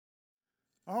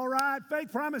All right,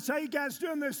 Faith Promise, how you guys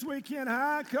doing this weekend,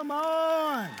 huh? Come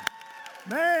on.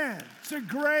 Man, it's a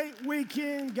great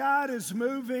weekend. God is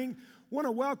moving. Want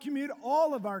to welcome you to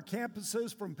all of our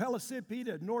campuses from Pellissippi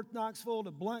to North Knoxville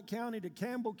to Blount County to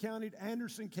Campbell County to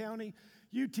Anderson County,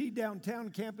 UT Downtown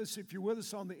Campus. If you're with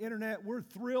us on the internet, we're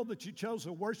thrilled that you chose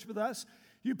to worship with us.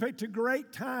 You picked a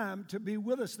great time to be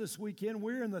with us this weekend.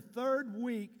 We're in the third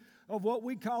week of what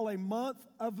we call a month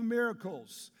of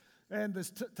miracles. And the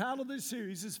title of this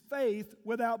series is Faith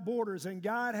Without Borders. And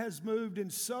God has moved in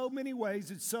so many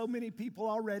ways. It's so many people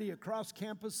already across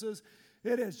campuses.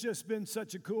 It has just been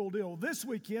such a cool deal. This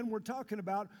weekend, we're talking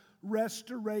about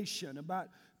restoration, about,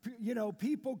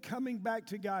 people coming back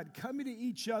to God, coming to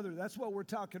each other. That's what we're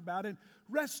talking about. And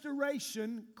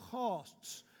restoration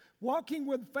costs. Walking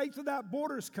with faith without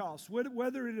borders costs.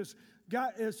 Whether it is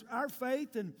God, is our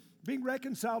faith and being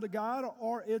reconciled to God,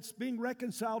 or it's being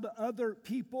reconciled to other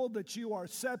people that you are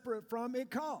separate from,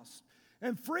 it costs.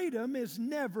 And freedom is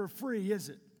never free, is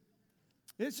it?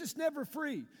 It's just never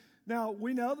free. Now,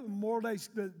 we know that Memorial Day,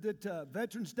 that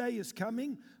Veterans Day is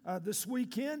coming this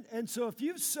weekend. And so if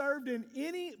you've served in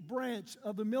any branch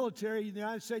of the military in the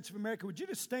United States of America, would you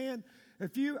just stand?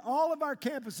 All of our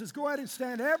campuses, go ahead and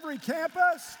stand. Every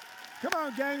campus. Come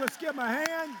on, gang, let's give them a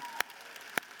hand.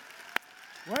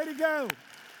 Way to go.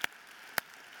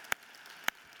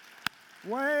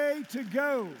 Way to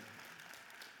go.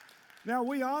 Now,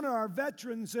 we honor our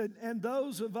veterans and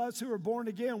those of us who are born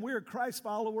again. We are Christ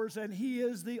followers, and He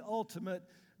is the ultimate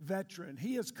veteran.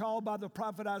 He is called by the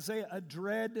prophet Isaiah a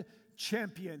dread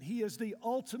champion. He is the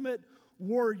ultimate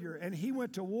warrior, and He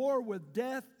went to war with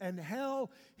death and hell.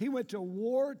 He went to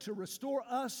war to restore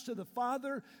us to the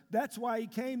Father. That's why He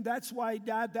came. That's why He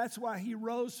died. That's why He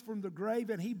rose from the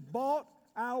grave, and He bought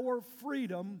our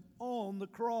freedom on the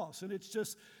cross. And it's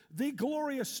just the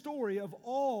glorious story of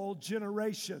all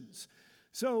generations.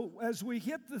 So as we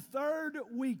hit the third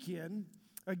weekend,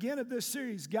 again, of this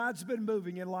series, God's been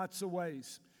moving in lots of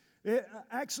ways.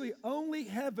 Actually, only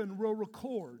heaven will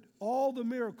record all the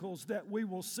miracles that we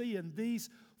will see in these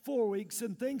 4 weeks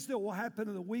and things that will happen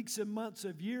in the weeks and months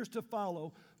of years to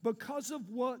follow because of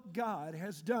what God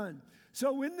has done.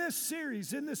 So in this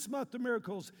series, in this month of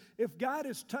miracles, if God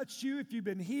has touched you, if you've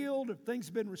been healed, if things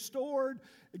have been restored,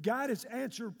 God has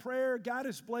answered prayer, God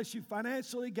has blessed you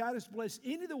financially, God has blessed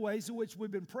any of the ways in which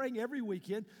we've been praying every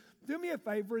weekend, do me a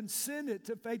favor and send it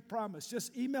to Faith Promise.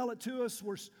 Just email it to us.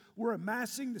 We're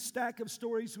amassing the stack of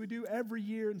stories we do every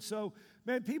year. And so,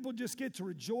 man, people just get to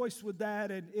rejoice with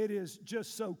that, and it is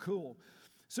just so cool.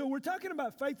 So we're talking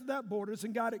about faith without borders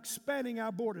and God expanding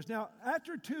our borders. Now,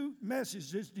 after 2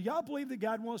 messages, do y'all believe that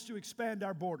God wants to expand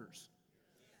our borders?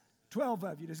 12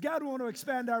 of you. Does God want to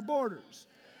expand our borders?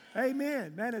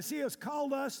 Amen. Man, as He has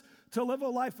called us to live a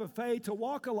life of faith, to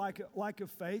walk a life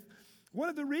of faith, one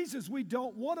of the reasons we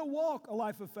don't want to walk a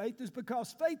life of faith is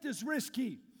because faith is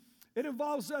risky. It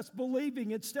involves us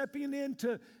believing and stepping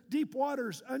into deep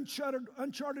waters,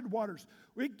 uncharted waters.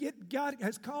 God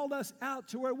has called us out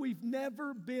to where we've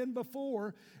never been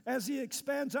before as He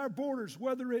expands our borders,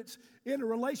 whether it's in a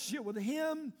relationship with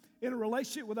Him, in a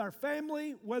relationship with our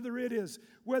family, whether it is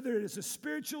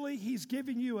spiritually, He's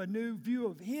giving you a new view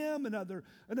of Him, another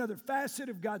facet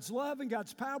of God's love and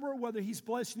God's power, whether He's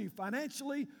blessing you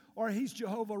financially or He's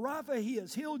Jehovah Rapha. He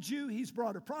has healed you. He's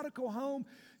brought a prodigal home.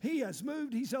 He has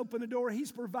moved. He's opened a door.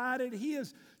 He's provided. He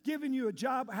has given you a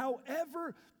job.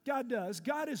 However God does,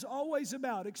 God is always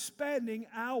about expanding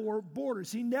our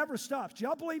borders. He never stops. Do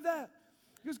y'all believe that?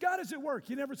 Because God is at work.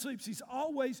 He never sleeps. He's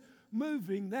always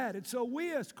moving that. And so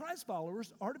we as Christ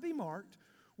followers are to be marked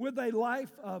with a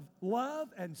life of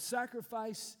love and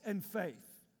sacrifice and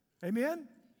faith. Amen?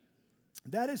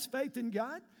 That is faith in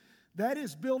God. That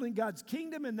is building God's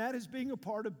kingdom, and that is being a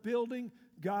part of building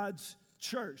God's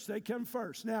church. They come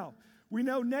first. Now, we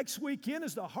know next weekend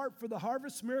is the Heart for the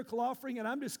Harvest miracle offering, and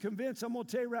I'm just convinced, I'm going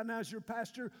to tell you right now as your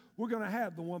pastor, we're going to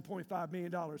have the $1.5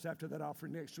 million after that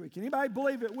offering next week. Anybody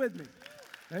believe it with me?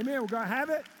 Amen. We're going to have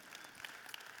it.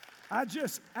 I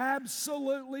just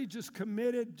absolutely just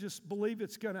committed, just believe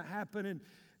it's going to happen.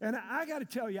 And I got to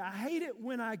tell you, I hate it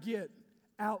when I get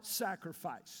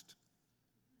out-sacrificed.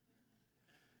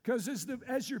 Because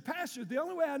as your pastor, the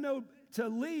only way I know to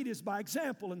lead is by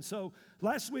example. And so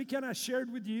last weekend I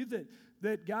shared with you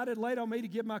that God had laid on me to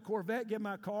get my Corvette, get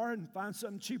my car, and find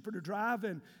something cheaper to drive.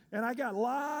 And I got a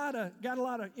lot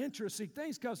of interesting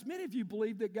things because many of you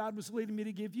believe that God was leading me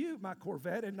to give you my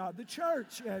Corvette and not the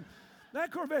church. And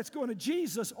that Corvette's going to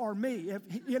Jesus or me.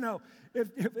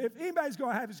 If anybody's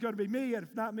going to have it, it's going to be me. And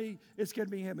if not me, it's going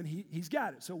to be him. And he's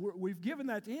got it. So we've given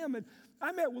that to him. And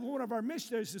I met with one of our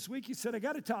missionaries this week. He said, I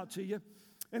got to talk to you.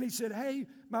 And he said, hey,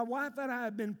 my wife and I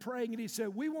have been praying, and he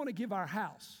said, we want to give our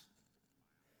house.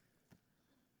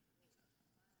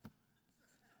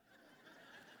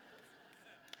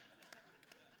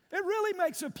 It really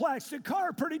makes a plastic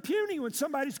car pretty puny when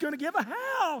somebody's going to give a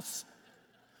house.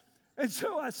 And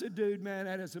so I said, dude, man,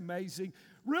 that is amazing.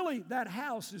 Really, that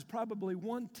house is probably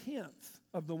 1/10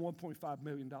 of the $1.5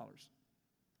 million.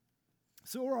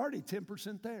 So we're already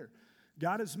 10% there.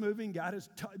 God is moving.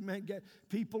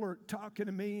 People are talking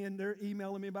to me, and they're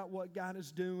emailing me about what God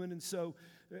is doing. And so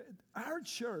our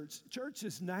church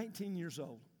is 19 years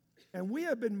old. And we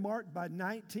have been marked by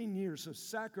 19 years of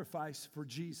sacrifice for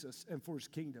Jesus and for his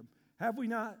kingdom. Have we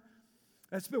not?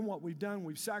 That's been what we've done.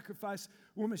 We've sacrificed.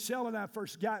 When Michelle and I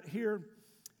first got here,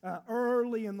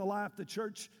 early in the life, the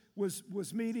church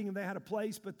was meeting, and they had a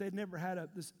place, but they'd never had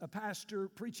a pastor,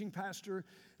 preaching pastor.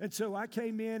 And so I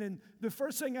came in, and the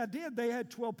first thing I did, they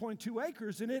had 12.2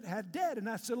 acres, and it had debt. And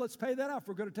I said, let's pay that off.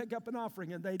 We're going to take up an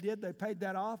offering. And they did. They paid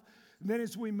that off. And then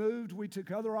as we moved, we took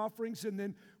other offerings, and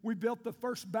then we built the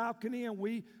first balcony, and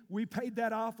we paid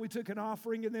that off. We took an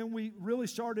offering, and then we really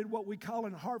started what we call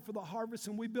in Heart for the Harvest,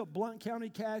 and we built Blount County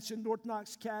Cash and North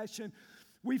Knox Cash, and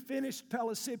we finished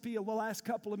Pellissippi the last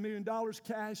couple of $1 million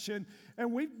cash, and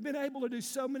we've been able to do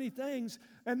so many things,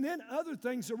 and then other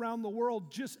things around the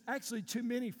world, just actually too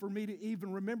many for me to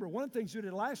even remember. One of the things we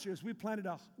did last year is we planted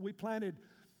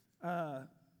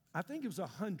I think it was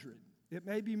 100, it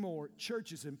may be more,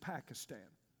 churches in Pakistan.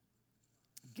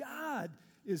 God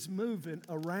is moving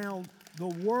around the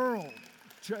world.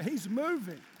 He's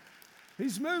moving.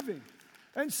 He's moving.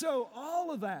 And so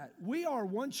all of that, we are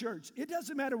one church. It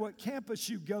doesn't matter what campus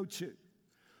you go to.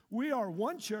 We are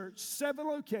one church, 7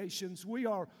 locations. We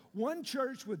are one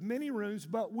church with many rooms,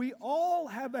 but we all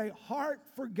have a heart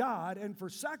for God and for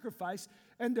sacrifice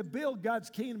and to build God's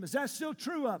kingdom. Is that still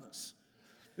true of us?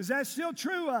 Is that still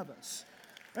true of us?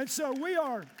 And so we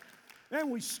are, and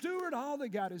we steward all that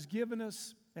God has given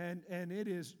us, and it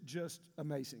is just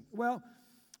amazing. Well,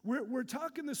 we're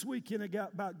talking this weekend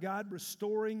about God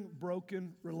restoring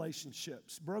broken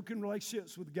relationships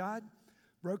with God,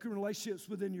 broken relationships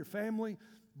within your family,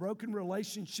 broken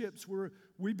relationships where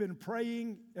we've been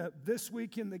praying this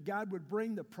weekend that God would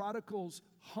bring the prodigals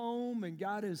home, and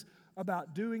God is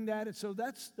about doing that. And so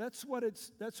that's what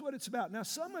it's about. Now,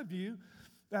 some of you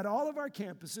at all of our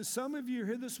campuses, some of you are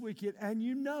here this weekend, and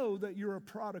you know that you're a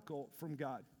prodigal from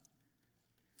God.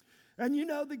 And you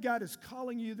know that God is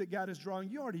calling you, that God is drawing.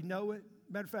 You already know it.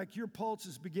 Matter of fact, your pulse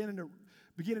is beginning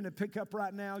to pick up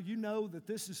right now. You know that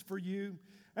this is for you.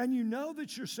 And you know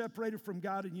that you're separated from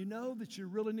God, and you know that you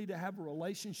really need to have a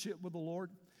relationship with the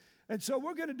Lord. And so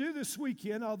we're going to do this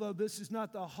weekend, although this is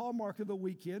not the hallmark of the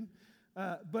weekend,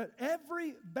 but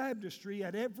every baptistry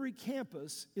at every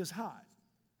campus is hot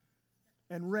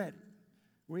and ready.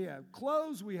 We have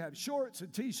clothes, we have shorts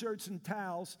and T-shirts and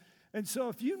towels. And so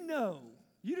if you know,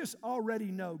 you just already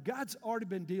know, God's already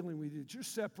been dealing with you, that you're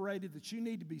separated, that you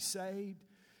need to be saved.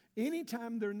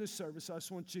 Anytime during this service, I just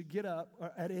want you to get up,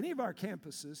 or at any of our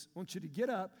campuses, I want you to get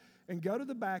up and go to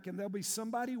the back, and there'll be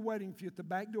somebody waiting for you at the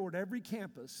back door at every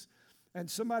campus, and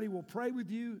somebody will pray with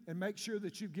you and make sure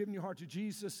that you've given your heart to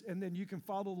Jesus, and then you can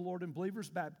follow the Lord in believer's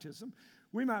baptism.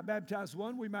 We might baptize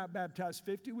one, we might baptize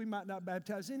 50, we might not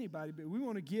baptize anybody, but we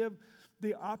want to give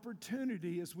the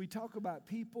opportunity as we talk about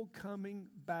people coming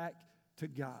back to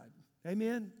God.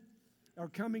 Amen? Or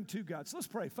coming to God. So let's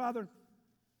pray. Father,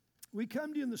 we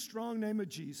come to you in the strong name of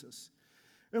Jesus.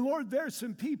 And Lord, there's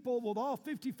some people with all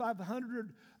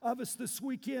 5,500 of us this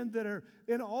weekend that are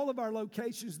in all of our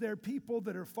locations. There are people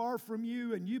that are far from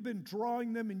you, and you've been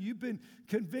drawing them, and you've been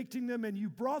convicting them, and you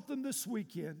brought them this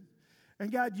weekend.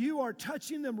 And God, you are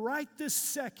touching them right this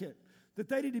second that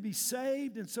they need to be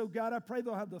saved. And so, God, I pray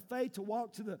they'll have the faith to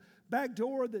walk to the back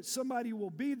door, that somebody will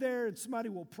be there and somebody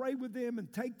will pray with them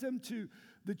and take them to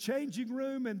the changing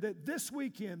room, and that this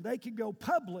weekend they can go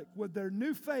public with their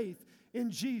new faith in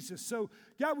Jesus. So,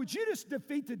 God, would you just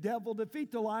defeat the devil,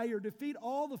 defeat the liar, defeat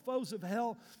all the foes of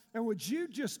hell, and would you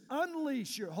just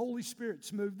unleash your Holy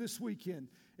Spirit's move this weekend?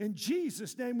 In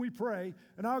Jesus' name we pray.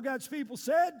 And all God's people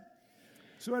said? Amen.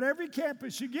 So at every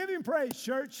campus, you give him praise,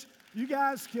 church. You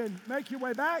guys can make your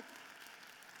way back.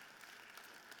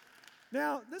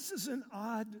 Now, this is an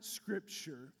odd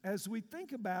scripture as we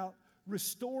think about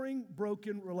restoring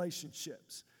broken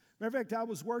relationships. Matter of fact, I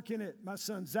was working at my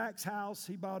son Zach's house.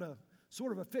 He bought a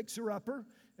sort of a fixer-upper,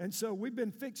 and so we've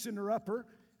been fixing her upper.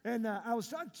 And I was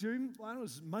talking to him, well, it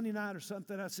was Monday night or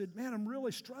something. I said, man, I'm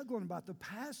really struggling about the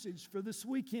passage for this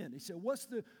weekend. He said, what's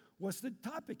What's the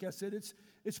topic? I said,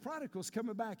 it's prodigals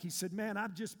coming back. He said, man,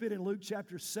 I've just been in Luke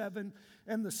chapter 7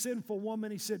 and the sinful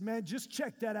woman. He said, man, just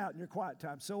check that out in your quiet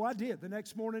time. So I did. The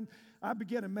next morning, I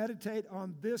began to meditate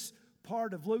on this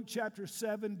part of Luke chapter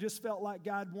 7. Just felt like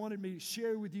God wanted me to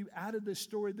share with you out of this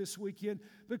story this weekend,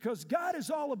 because God is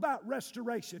all about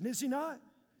restoration, is He not?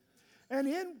 And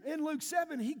in Luke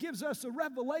 7, He gives us a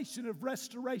revelation of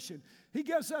restoration. He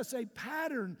gives us a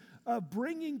pattern of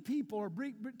bringing people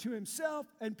to Himself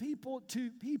and people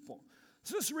to people.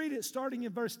 So let's read it starting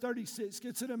in verse 36.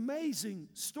 It's an amazing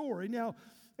story. Now,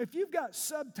 if you've got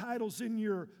subtitles in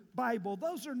your Bible,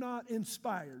 those are not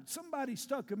inspired. Somebody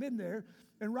stuck them in there,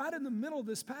 and right in the middle of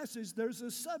this passage, there's a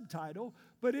subtitle,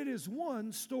 but it is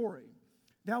one story.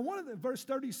 Now, verse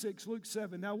 36, Luke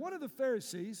 7. Now, one of the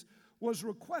Pharisees was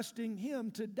requesting Him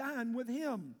to dine with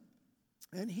him.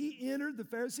 And He entered the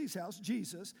Pharisee's house,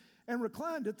 Jesus, and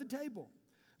reclined at the table.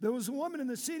 There was a woman in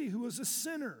the city who was a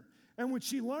sinner. And when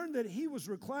she learned that He was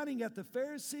reclining at the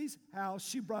Pharisee's house,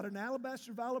 she brought an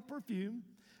alabaster vial of perfume,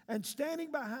 and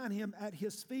standing behind Him at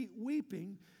His feet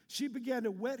weeping, she began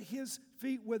to wet His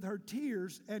feet with her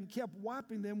tears and kept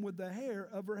wiping them with the hair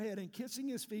of her head and kissing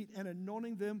His feet and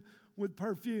anointing them with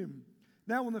perfume.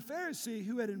 Now, when the Pharisee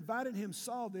who had invited Him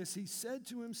saw this, he said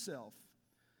to himself,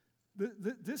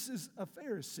 this is a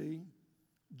Pharisee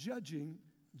judging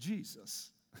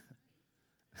Jesus.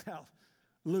 How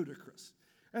ludicrous.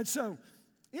 And so,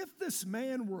 if this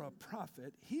man were a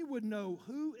prophet, he would know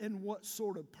who and what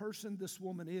sort of person this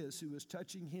woman is who is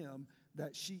touching him,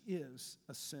 that she is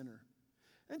a sinner.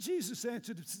 And Jesus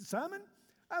answered, Simon,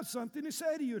 I have something to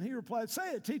say to you. And he replied,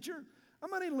 say it, teacher. A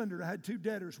money lender had 2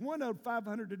 debtors. One owed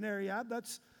 500 denarii.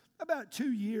 That's about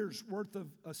 2 years' worth of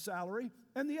a salary,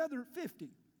 and the other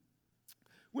 50.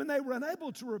 When they were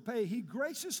unable to repay, he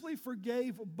graciously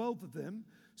forgave both of them.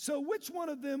 So which one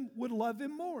of them would love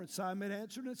him more? And Simon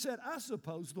answered and said, I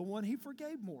suppose the one he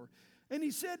forgave more. And he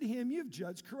said to him, you've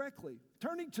judged correctly.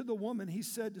 Turning to the woman, he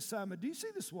said to Simon, do you see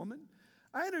this woman?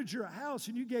 I entered your house,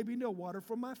 and you gave me no water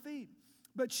for my feet.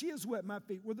 But she has wet my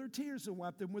feet with her tears and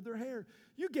wiped them with her hair.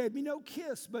 You gave me no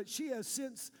kiss, but she has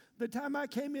since the time I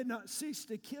came in not ceased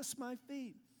to kiss my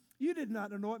feet. You did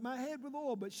not anoint my head with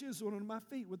oil, but she has anointed my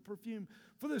feet with perfume.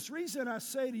 For this reason I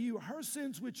say to you, her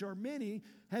sins, which are many,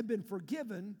 have been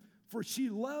forgiven, for she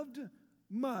loved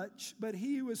much, but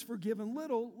he who is forgiven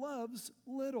little loves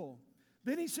little.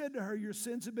 Then he said to her, your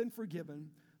sins have been forgiven.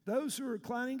 Those who are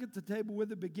reclining at the table with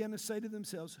her began to say to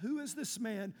themselves, who is this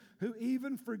man who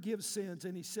even forgives sins?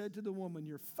 And he said to the woman,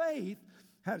 your faith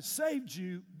has saved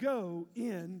you. Go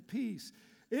in peace.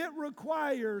 It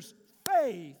requires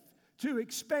faith to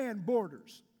expand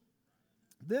borders.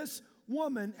 This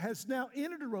woman has now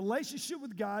entered a relationship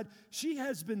with God. She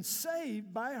has been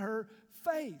saved by her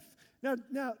faith.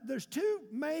 Now, there's 2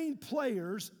 main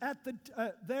players at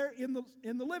there in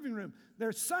the living room.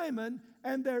 There's Simon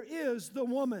and there is the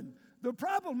woman. The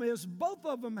problem is both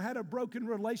of them had a broken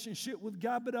relationship with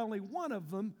God, but only one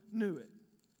of them knew it.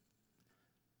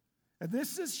 And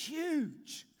this is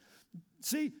huge.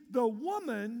 See, the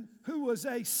woman who was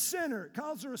a sinner, it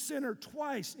calls her a sinner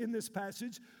twice in this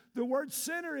passage. The word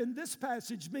sinner in this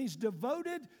passage means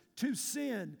devoted to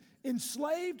sin,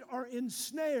 enslaved or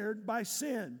ensnared by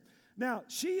sin. Now,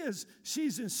 she's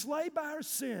enslaved by her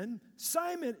sin.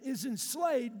 Simon is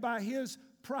enslaved by his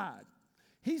pride.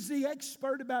 He's the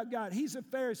expert about God. He's a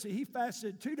Pharisee. He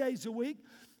fasted 2 days a week.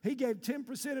 He gave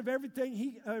 10% of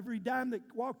everything, every dime that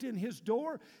walked in his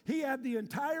door. He had the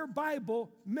entire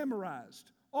Bible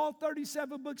memorized. All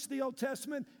 37 books of the Old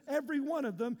Testament, every one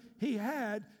of them he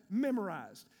had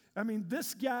memorized. I mean,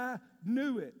 this guy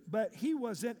knew it, but he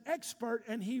was an expert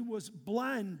and he was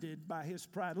blinded by his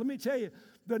pride. Let me tell you,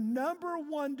 the number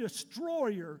one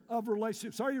destroyer of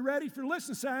relationships, are you ready? If you're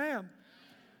listening, say I am.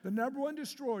 The number one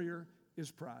destroyer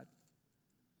is pride.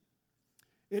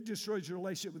 It destroys your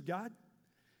relationship with God.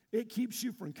 It keeps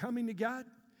you from coming to God.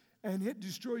 And it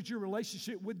destroys your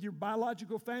relationship with your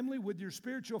biological family, with your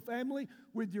spiritual family,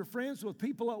 with your friends, with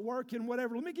people at work and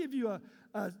whatever. Let me give you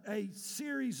a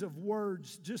series of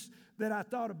words just that I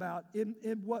thought about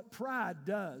in what pride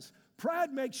does.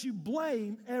 Pride makes you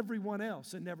blame everyone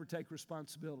else and never take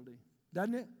responsibility,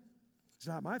 doesn't it? It's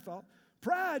not my fault.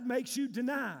 Pride makes you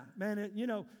deny. Man,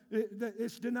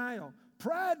 it's denial.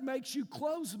 Pride makes you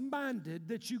closed-minded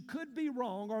that you could be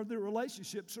wrong or the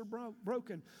relationships are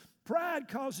broken. Pride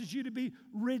causes you to be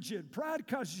rigid. Pride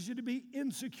causes you to be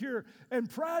insecure. And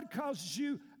pride causes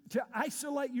you to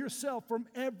isolate yourself from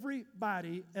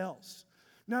everybody else.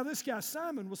 Now, this guy,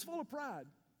 Simon, was full of pride.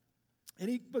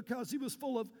 Because he was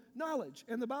full of knowledge.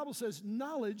 And the Bible says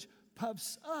knowledge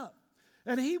puffs up.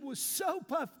 And he was so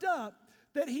puffed up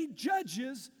that he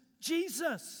judges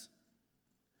Jesus.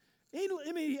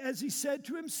 As he said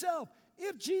to himself,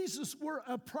 if Jesus were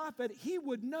a prophet, he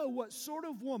would know what sort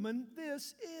of woman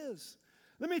this is.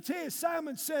 Let me tell you,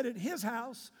 Simon said at his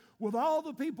house, with all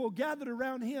the people gathered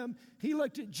around him, he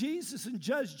looked at Jesus and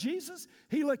judged Jesus.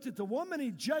 He looked at the woman,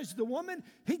 he judged the woman.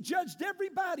 He judged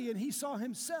everybody, and he saw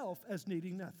himself as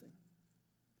needing nothing.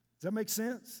 Does that make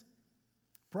sense?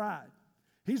 Pride.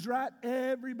 He's right,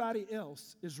 everybody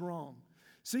else is wrong.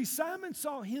 See, Simon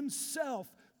saw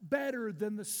himself better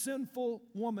than the sinful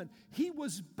woman. He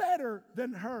was better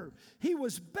than her. He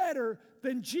was better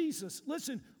than Jesus.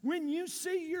 Listen, when you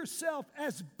see yourself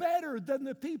as better than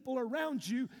the people around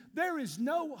you, there is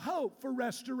no hope for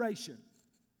restoration.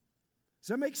 Does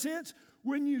that make sense?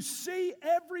 When you see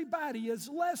everybody as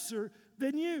lesser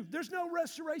than you, there's no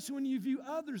restoration when you view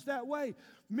others that way.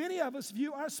 Many of us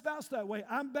view our spouse that way.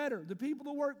 I'm better. The people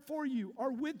that work for you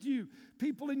are with you.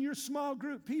 People in your small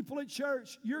group, people at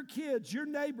church, your kids, your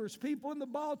neighbors, people in the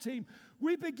ball team.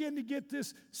 We begin to get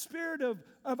this spirit of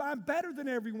I'm better than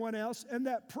everyone else, and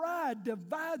that pride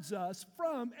divides us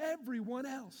from everyone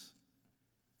else.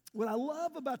 What I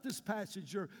love about this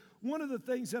passage, or one of the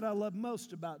things that I love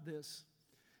most about this,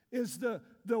 is the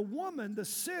woman, the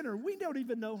sinner, we don't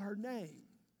even know her name.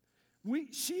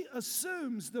 She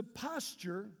assumes the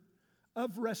posture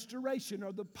of restoration,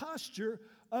 or the posture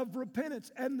of repentance.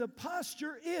 And the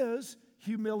posture is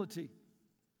humility.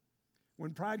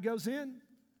 When pride goes in,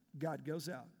 God goes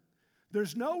out.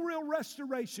 There's no real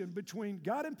restoration between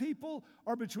God and people,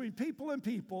 or between people and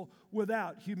people,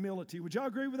 without humility. Would y'all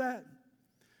agree with that?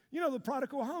 You know, the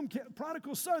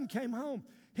prodigal son came home.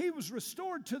 He was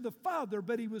restored to the father,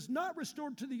 but he was not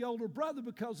restored to the older brother,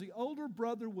 because the older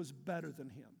brother was better than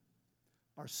him.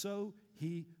 Or so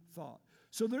he thought.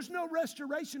 So there's no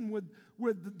restoration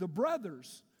with the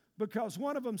brothers, because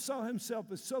one of them saw himself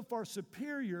as so far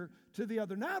superior to the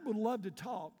other. Now I would love to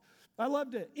talk. I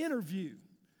love to interview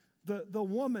the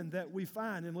woman that we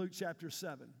find in Luke chapter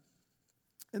 7.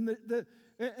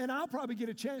 And I'll probably get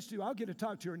a chance to. I'll get to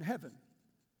talk to her in heaven.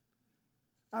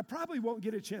 I probably won't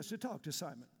get a chance to talk to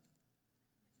Simon,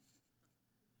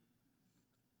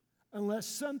 unless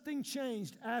something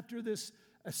changed after this,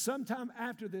 sometime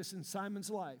after this in Simon's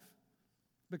life,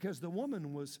 because the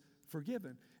woman was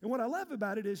forgiven. And what I love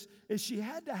about it is she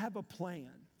had to have a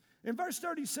plan. In verse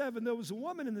 37, there was a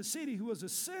woman in the city who was a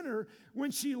sinner.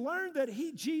 When she learned that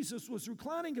Jesus was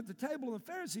reclining at the table in the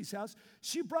Pharisee's house,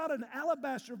 she brought an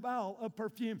alabaster vial of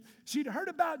perfume. She'd heard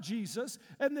about Jesus,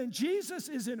 and then Jesus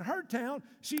is in her town.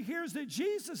 She hears that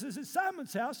Jesus is at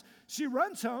Simon's house. She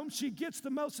runs home. She gets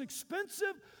the most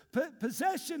expensive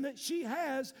possession that she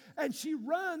has, and she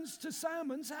runs to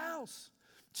Simon's house.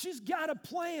 She's got a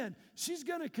plan. She's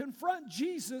going to confront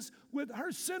Jesus with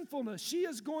her sinfulness.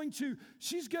 She's going to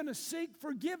seek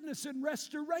forgiveness and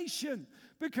restoration,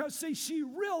 because, see, she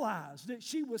realized that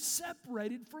she was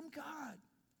separated from God.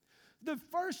 The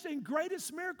first and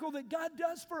greatest miracle that God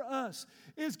does for us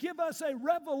is give us a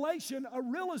revelation, a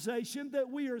realization that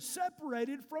we are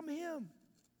separated from Him.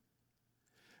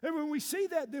 And when we see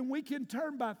that, then we can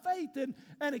turn by faith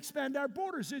and expand our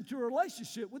borders into a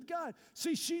relationship with God.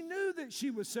 See, she knew that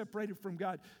she was separated from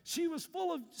God. She was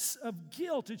full of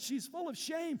guilt, and she's full of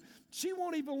shame. She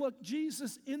won't even look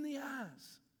Jesus in the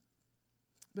eyes.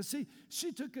 But see,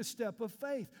 she took a step of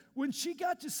faith. When she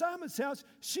got to Simon's house,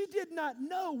 she did not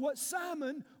know what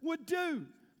Simon would do.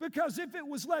 Because if it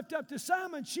was left up to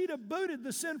Simon, she'd have booted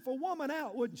the sinful woman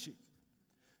out, wouldn't she?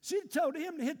 She told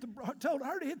her to hit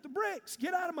the bricks,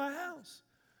 get out of my house.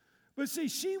 But see,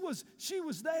 she was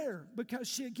there because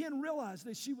she again realized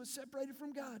that she was separated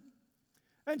from God.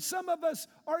 And some of us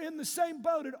are in the same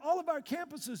boat at all of our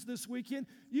campuses this weekend.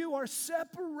 You are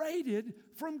separated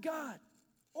from God.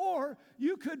 Or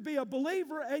you could be a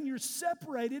believer and you're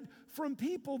separated from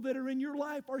people that are in your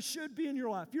life or should be in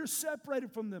your life. You're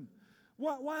separated from them.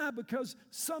 Why? Because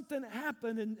something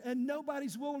happened and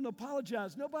nobody's willing to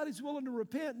apologize. Nobody's willing to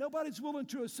repent. Nobody's willing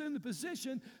to assume the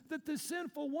position that the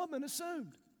sinful woman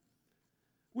assumed.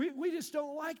 We just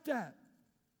don't like that.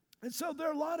 And so there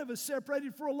are a lot of us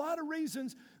separated for a lot of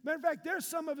reasons. Matter of fact, there's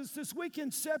some of us this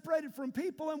weekend separated from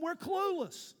people and we're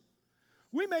clueless.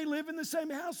 We may live in the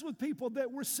same house with people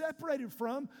that we're separated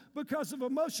from because of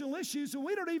emotional issues, and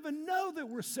we don't even know that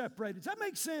we're separated. Does that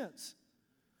make sense?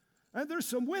 And there's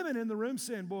some women in the room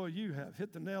saying, boy, you have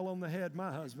hit the nail on the head.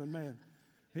 My husband, man,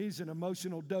 he's an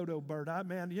emotional dodo bird.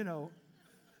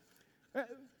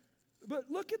 But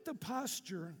look at the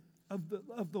posture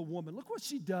of the woman. Look what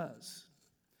she does.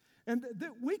 And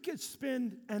we could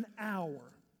spend an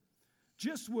hour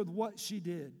just with what she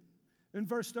did. In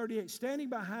verse 38, standing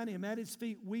behind him at his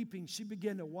feet weeping, she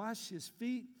began to wash his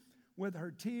feet with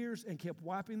her tears and kept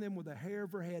wiping them with the hair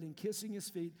of her head and kissing his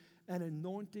feet and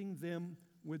anointing them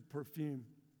with perfume.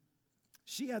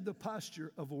 She had the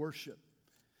posture of worship.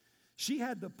 She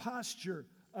had the posture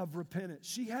of repentance.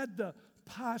 She had the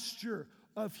posture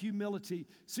of humility.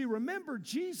 See, remember,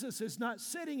 Jesus is not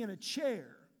sitting in a chair.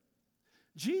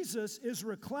 Jesus is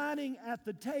reclining at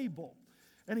the table.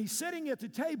 And he's sitting at the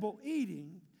table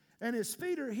eating, and his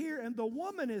feet are here, and the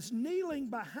woman is kneeling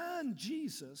behind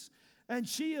Jesus, and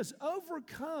she is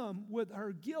overcome with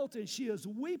her guilt, and she is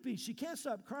weeping. She can't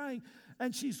stop crying,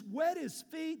 and she's wet his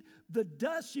feet. The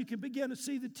dust, you can begin to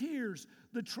see the tears,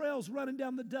 the trails running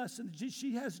down the dust, and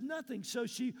she has nothing. So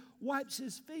she wipes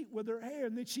his feet with her hair,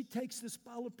 and then she takes this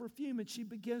bottle of perfume, and she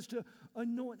begins to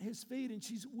anoint his feet, and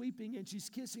she's weeping, and she's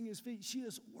kissing his feet. She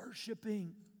is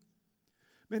worshiping.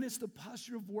 Man, it's the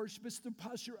posture of worship. It's the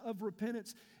posture of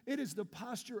repentance. It is the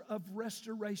posture of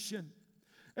restoration.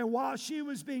 And while she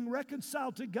was being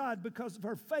reconciled to God because of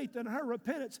her faith and her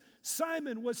repentance,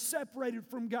 Simon was separated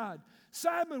from God.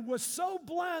 Simon was so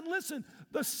blind. Listen,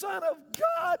 the Son of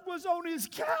God was on his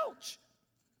couch.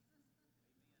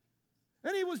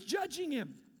 And he was judging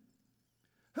him.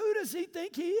 Who does he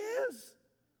think he is?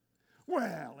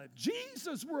 Well, if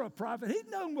Jesus were a prophet,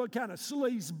 he'd known what kind of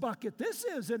sleaze bucket this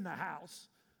is in the house.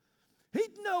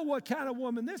 He'd know what kind of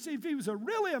woman this is. If he was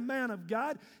really a man of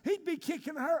God, he'd be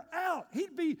kicking her out.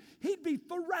 He'd be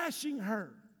thrashing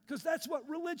her, because that's what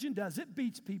religion does. It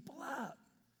beats people up.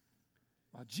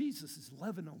 While Jesus is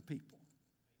loving on people.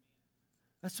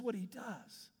 That's what he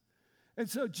does. And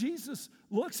so Jesus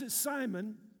looks at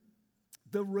Simon,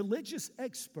 the religious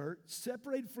expert,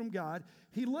 separated from God.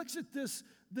 He looks at this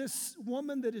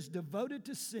woman that is devoted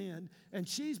to sin, and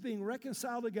she's being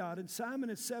reconciled to God, and Simon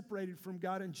is separated from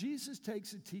God, and Jesus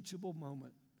takes a teachable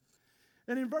moment.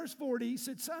 And in verse 40, he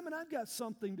said, Simon, I've got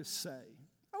something to say.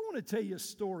 I want to tell you a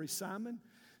story, Simon.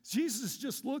 Jesus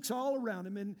just looks all around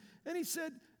him, and he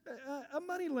said, a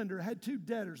moneylender had two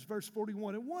debtors, verse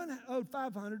 41, and one owed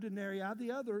 500 denarii,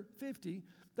 the other 50.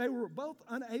 They were both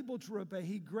unable to repay.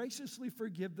 He graciously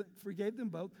forgave them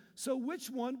both. So which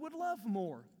one would love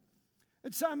more?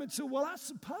 And Simon said, well, I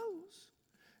suppose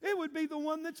it would be the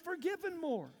one that's forgiven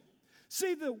more.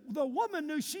 See, the woman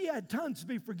knew she had tons to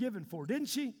be forgiven for, didn't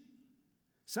she?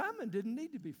 Simon didn't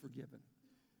need to be forgiven.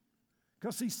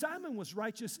 Because, see, Simon was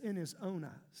righteous in his own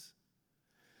eyes.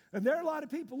 And there are a lot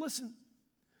of people, listen,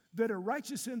 that are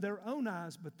righteous in their own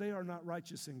eyes, but they are not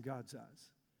righteous in God's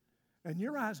eyes. And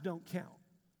your eyes don't count.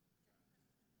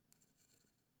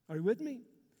 Are you with me?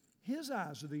 His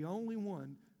eyes are the only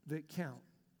one that count.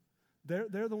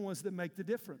 They're the ones that make the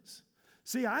difference.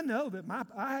 See, I know that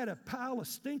I had a pile of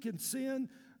stinking sin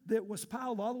that was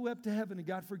piled all the way up to heaven, and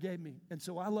God forgave me. And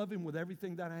so I love him with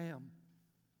everything that I am.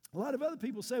 A lot of other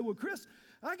people say, well, Chris,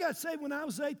 I got saved when I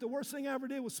was 8. The worst thing I ever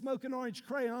did was smoke an orange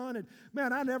crayon. And,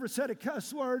 man, I never said a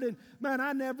cuss word. And, man,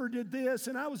 I never did this.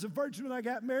 And I was a virgin when I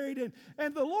got married.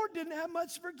 And the Lord didn't have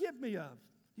much to forgive me of.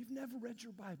 You've never read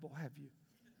your Bible, have you?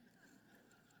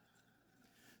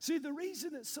 See, the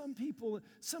reason that some people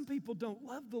don't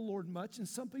love the Lord much and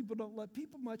some people don't love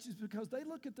people much is because they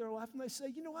look at their life and they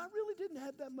say, you know, I really didn't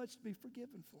have that much to be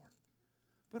forgiven for.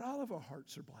 But all of our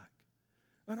hearts are black.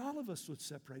 And all of us was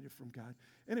separated from God.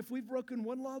 And if we've broken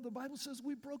one law, the Bible says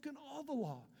we've broken all the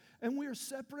law. And we are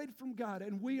separated from God.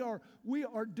 And we are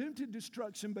doomed to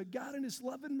destruction. But God in his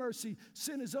love and mercy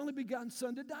sent his only begotten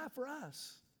Son to die for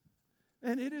us.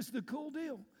 And it is the cool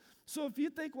deal. So if you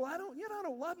think, well, I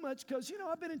don't love much because,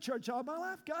 I've been in church all my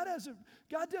life.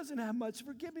 God doesn't have much to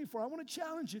forgive me for. I want to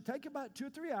challenge you. Take about 2 or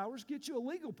 3 hours, get you a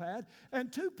legal pad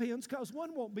and 2 pens because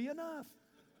one won't be enough.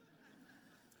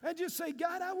 And just say,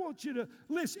 God, I want you to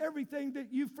list everything that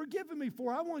you've forgiven me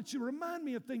for. I want you to remind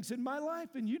me of things in my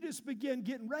life. And you just begin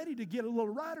getting ready to get a little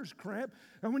writer's cramp.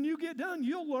 And when you get done,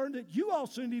 you'll learn that you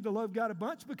also need to love God a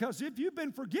bunch, because if you've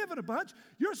been forgiven a bunch,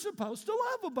 you're supposed to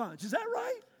love a bunch. Is that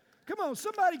right? Come on,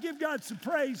 somebody give God some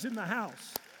praise in the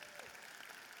house.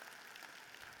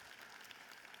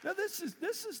 Now, this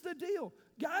is the deal.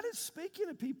 God is speaking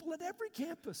to people at every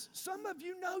campus. Some of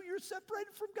you know you're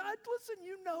separated from God. Listen,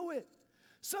 you know it.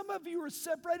 Some of you are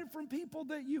separated from people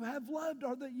that you have loved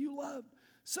or that you love.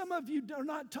 Some of you are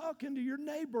not talking to your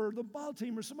neighbor or the ball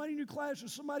team or somebody in your class or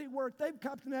somebody at work. They've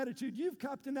copped an attitude. You've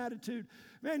copped an attitude.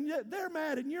 Man, they're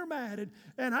mad and you're mad.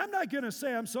 And I'm not going to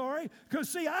say I'm sorry because,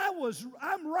 see,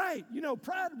 I'm right.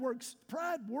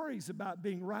 Pride worries about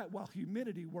being right while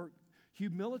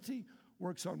humility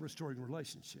works on restoring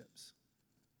relationships.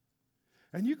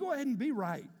 And you go ahead and be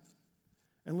right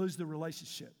and lose the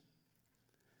relationship.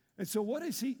 And so what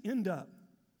does he end up?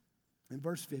 In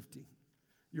verse 50,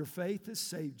 your faith has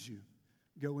saved you.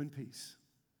 Go in peace.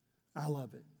 I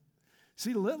love it.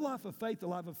 See, to live a life of faith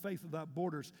without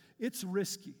borders, it's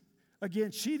risky.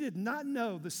 Again, she did not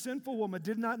know, the sinful woman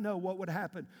did not know what would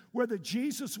happen. Whether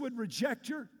Jesus would reject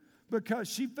her because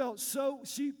she felt so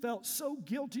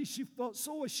guilty, she felt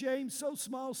so ashamed, so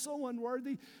small, so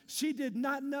unworthy. She did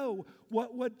not know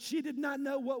what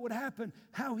would happen,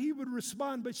 how he would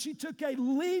respond, but she took a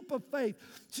leap of faith.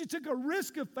 She took a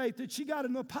risk of faith that she got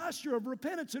in the posture of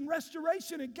repentance and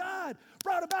restoration, and God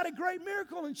brought about a great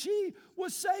miracle, and she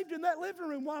was saved in that living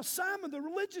room while Simon, the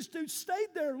religious dude, stayed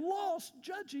there lost,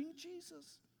 judging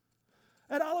Jesus.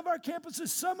 At all of our campuses,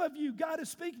 some of you, God is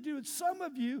speaking to you, and some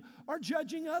of you are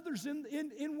judging others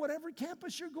in whatever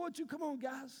campus you're going to. Come on,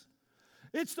 guys.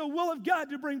 It's the will of God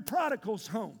to bring prodigals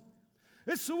home.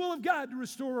 It's the will of God to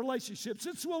restore relationships.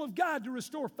 It's the will of God to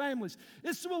restore families.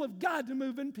 It's the will of God to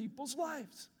move in people's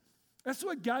lives. That's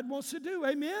what God wants to do.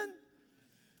 Amen?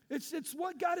 It's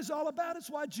what God is all about. It's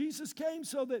why Jesus came,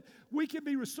 so that we can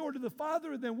be restored to the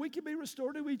Father, and then we can be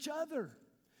restored to each other.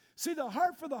 See, the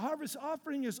Heart for the Harvest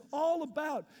offering is all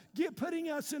about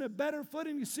putting us in a better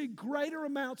footing to see greater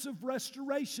amounts of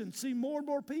restoration. See more and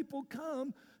more people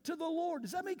come to the Lord.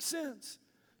 Does that make sense?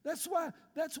 That's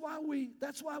why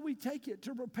we take it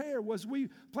to prepare, as we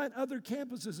plant other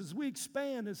campuses, as we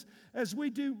expand, as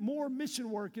we do more mission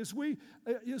work, as we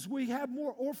have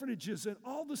more orphanages and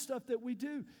all the stuff that we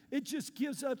do. It just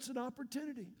gives us an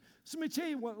opportunity. So let me tell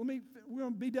you what. We're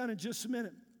going to be done in just a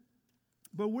minute.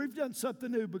 But we've done something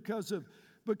new because of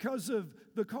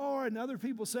the car and other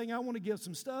people saying, I want to give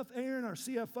some stuff. Aaron, our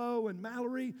CFO, and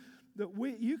Mallory,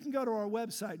 you can go to our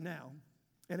website now.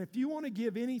 And if you want to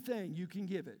give anything, you can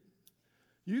give it.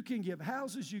 You can give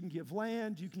houses, you can give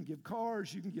land, you can give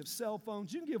cars, you can give cell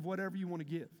phones, you can give whatever you want to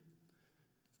give.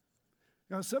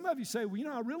 Now, some of you say, well,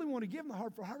 I really want to give them the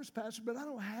Heart for Harvest, Pastor, but I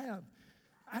don't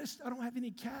have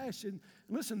any cash. And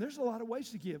listen, there's a lot of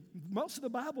ways to give. Most of the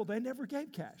Bible, they never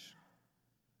gave cash.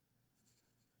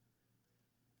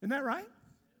 Isn't that right?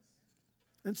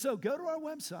 And so go to our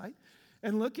website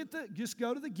and just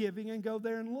go to the giving and go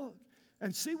there and look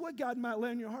and see what God might lay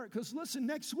on your heart. Because listen,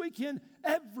 next weekend,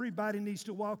 everybody needs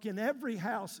to walk in every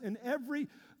house, in every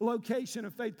location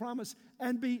of Faith Promise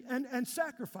and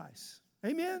sacrifice.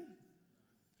 Amen?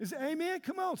 Is it amen?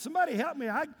 Come on, somebody help me.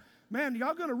 Man,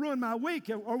 y'all going to ruin my week.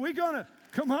 Are we going to?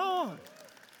 Come on.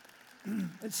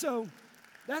 And so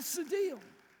that's the deal.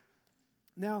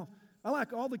 Now, I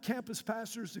like all the campus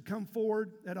pastors to come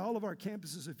forward at all of our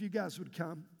campuses, if you guys would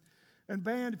come. And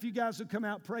band, if you guys would come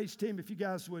out, praise team, if you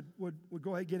guys would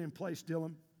go ahead and get in place,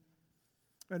 Dylan.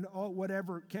 And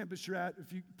whatever campus you're at,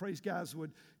 if you praise guys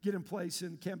would get in place,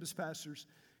 and campus pastors.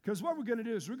 Because what we're going to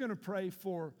do is we're going to pray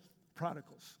for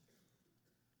prodigals.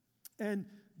 And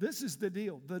this is the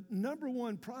deal. The number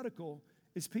one prodigal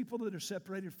is people that are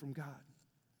separated from God.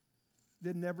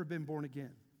 They've never been born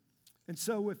again. And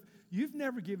so if you've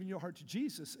never given your heart to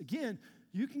Jesus, again,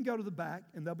 you can go to the back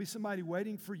and there'll be somebody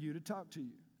waiting for you to talk to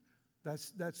you.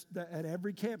 That's at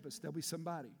every campus, there'll be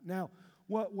somebody. Now,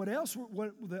 what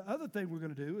the other thing we're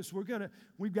going to do is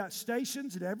we've got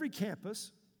stations at every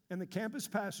campus, and the campus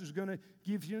pastor is going to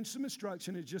give you some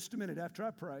instruction in just a minute after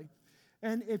I pray.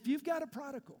 And if you've got a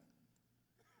prodigal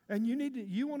and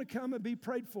you want to come and be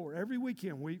prayed for every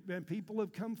weekend, and people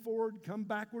have come forward, come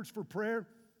backwards for prayer.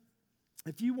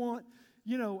 If you want,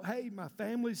 hey, my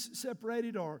family's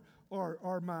separated, or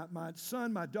my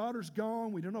son, my daughter's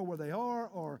gone, we don't know where they are,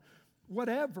 or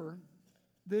whatever,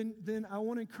 then I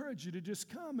want to encourage you to just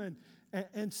come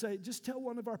and say, just tell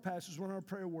one of our pastors, one of our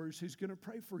prayer warriors, who's going to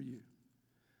pray for you.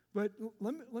 But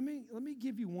let me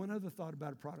give you one other thought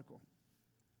about a prodigal.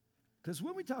 Because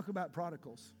when we talk about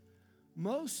prodigals,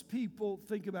 most people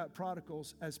think about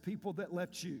prodigals as people that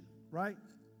left you, right?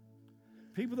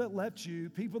 People that left you,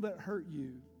 people that hurt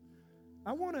you.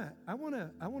 I want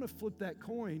to flip that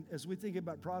coin as we think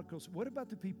about prodigals. What about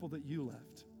the people that you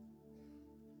left?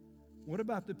 What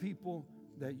about the people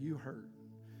that you hurt?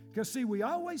 Because see, we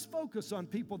always focus on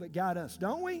people that got us,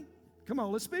 don't we? Come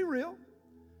on, let's be real.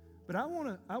 But I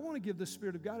want to give the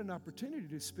Spirit of God an opportunity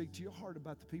to speak to your heart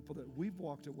about the people that we've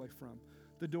walked away from,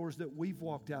 the doors that we've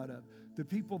walked out of, the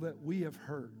people that we have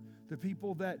hurt. The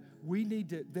people that we need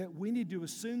to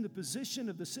assume the position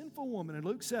of the sinful woman in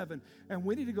Luke 7, and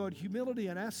we need to go in humility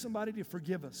and ask somebody to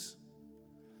forgive us.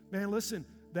 Man, listen,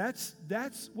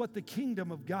 that's what the kingdom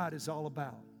of God is all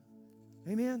about.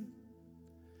 Amen?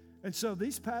 And so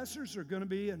these pastors are going to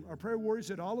be, and our prayer warriors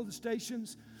at all of the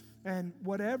stations, and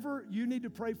whatever you need to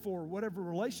pray for, whatever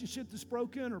relationship that's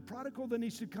broken or prodigal that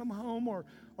needs to come home, or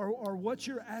what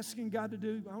you're asking God to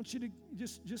do, I want you to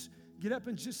just get up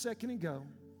in just a second and go.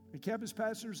 And campus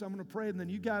pastors, I'm going to pray, and then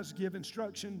you guys give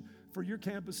instruction for your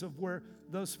campus of where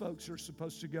those folks are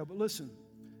supposed to go. But listen,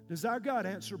 does our God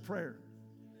answer prayer?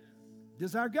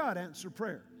 Does our God answer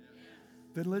prayer?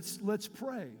 Then let's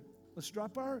pray. Let's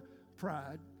drop our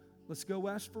pride. Let's go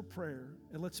ask for prayer,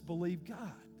 and let's believe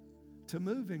God to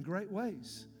move in great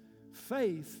ways.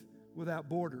 Faith without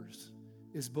borders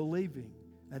is believing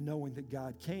and knowing that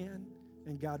God can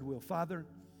and God will. Father,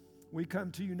 we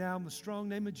come to you now in the strong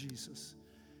name of Jesus.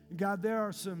 And God, there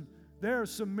are some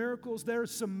miracles, there are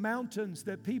some mountains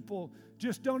that people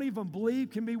just don't even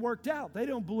believe can be worked out. They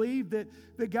don't believe that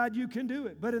God, you can do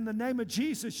it. But in the name of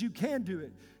Jesus, you can do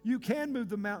it. You can move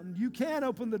the mountain. You can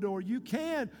open the door. You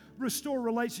can restore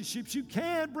relationships. You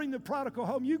can bring the prodigal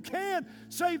home. You can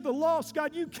save the lost,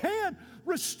 God. You can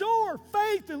restore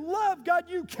faith and love, God.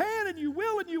 You can and you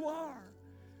will and you are.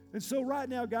 And so right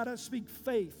now, God, I speak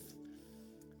faith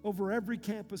over every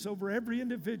campus, over every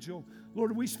individual.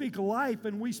 Lord, we speak life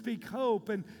and we speak hope.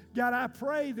 And God, I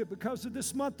pray that because of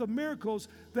this month of miracles,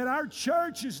 that our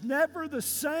church is never the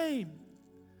same.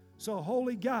 So,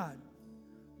 Holy God,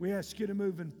 we ask you to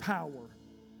move in power.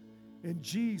 In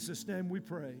Jesus' name we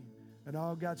pray. And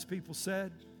all God's people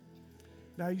said.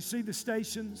 Now, you see the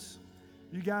stations.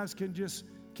 You guys can go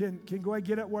ahead and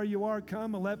get up where you are.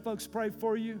 Come and let folks pray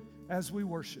for you as we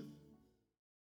worship.